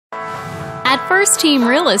At First Team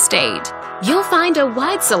Real Estate, you'll find a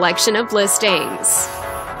wide selection of listings.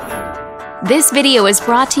 This video is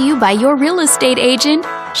brought to you by your real estate agent,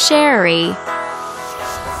 Sherry.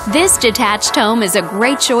 This detached home is a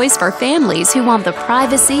great choice for families who want the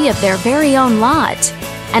privacy of their very own lot,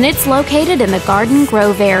 and it's located in the Garden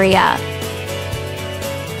Grove area.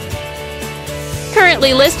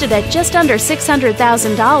 Currently listed at just under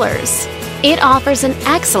 $600,000, it offers an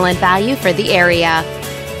excellent value for the area.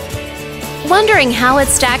 Wondering how it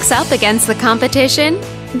stacks up against the competition?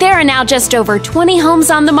 There are now just over 20 homes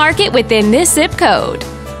on the market within this zip code.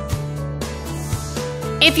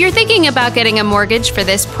 If you're thinking about getting a mortgage for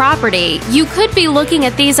this property, you could be looking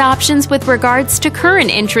at these options with regards to current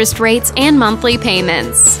interest rates and monthly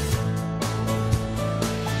payments.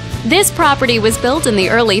 This property was built in the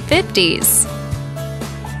early 50s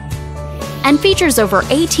and features over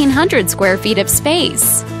 1,800 square feet of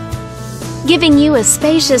space, giving you a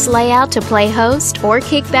spacious layout to play host or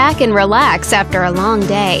kick back and relax after a long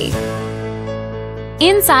day.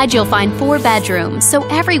 Inside, you'll find 4 bedrooms, so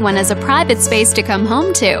everyone has a private space to come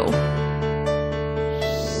home to,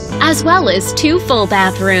 as well as 2 full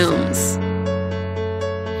bathrooms.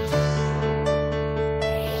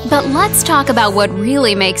 But let's talk about what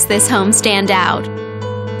really makes this home stand out.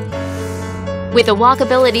 With a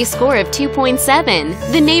walkability score of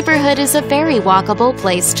 2.7, the neighborhood is a very walkable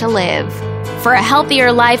place to live. For a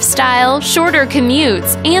healthier lifestyle, shorter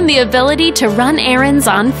commutes, and the ability to run errands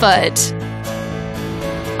on foot.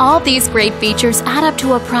 All these great features add up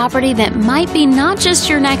to a property that might be not just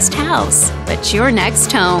your next house, but your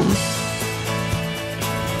next home.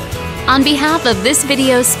 On behalf of this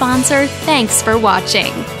video's sponsor, thanks for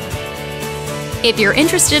watching. If you're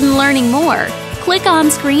interested in learning more, click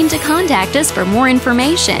on screen to contact us for more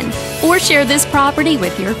information or share this property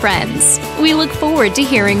with your friends. We look forward to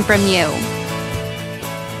hearing from you.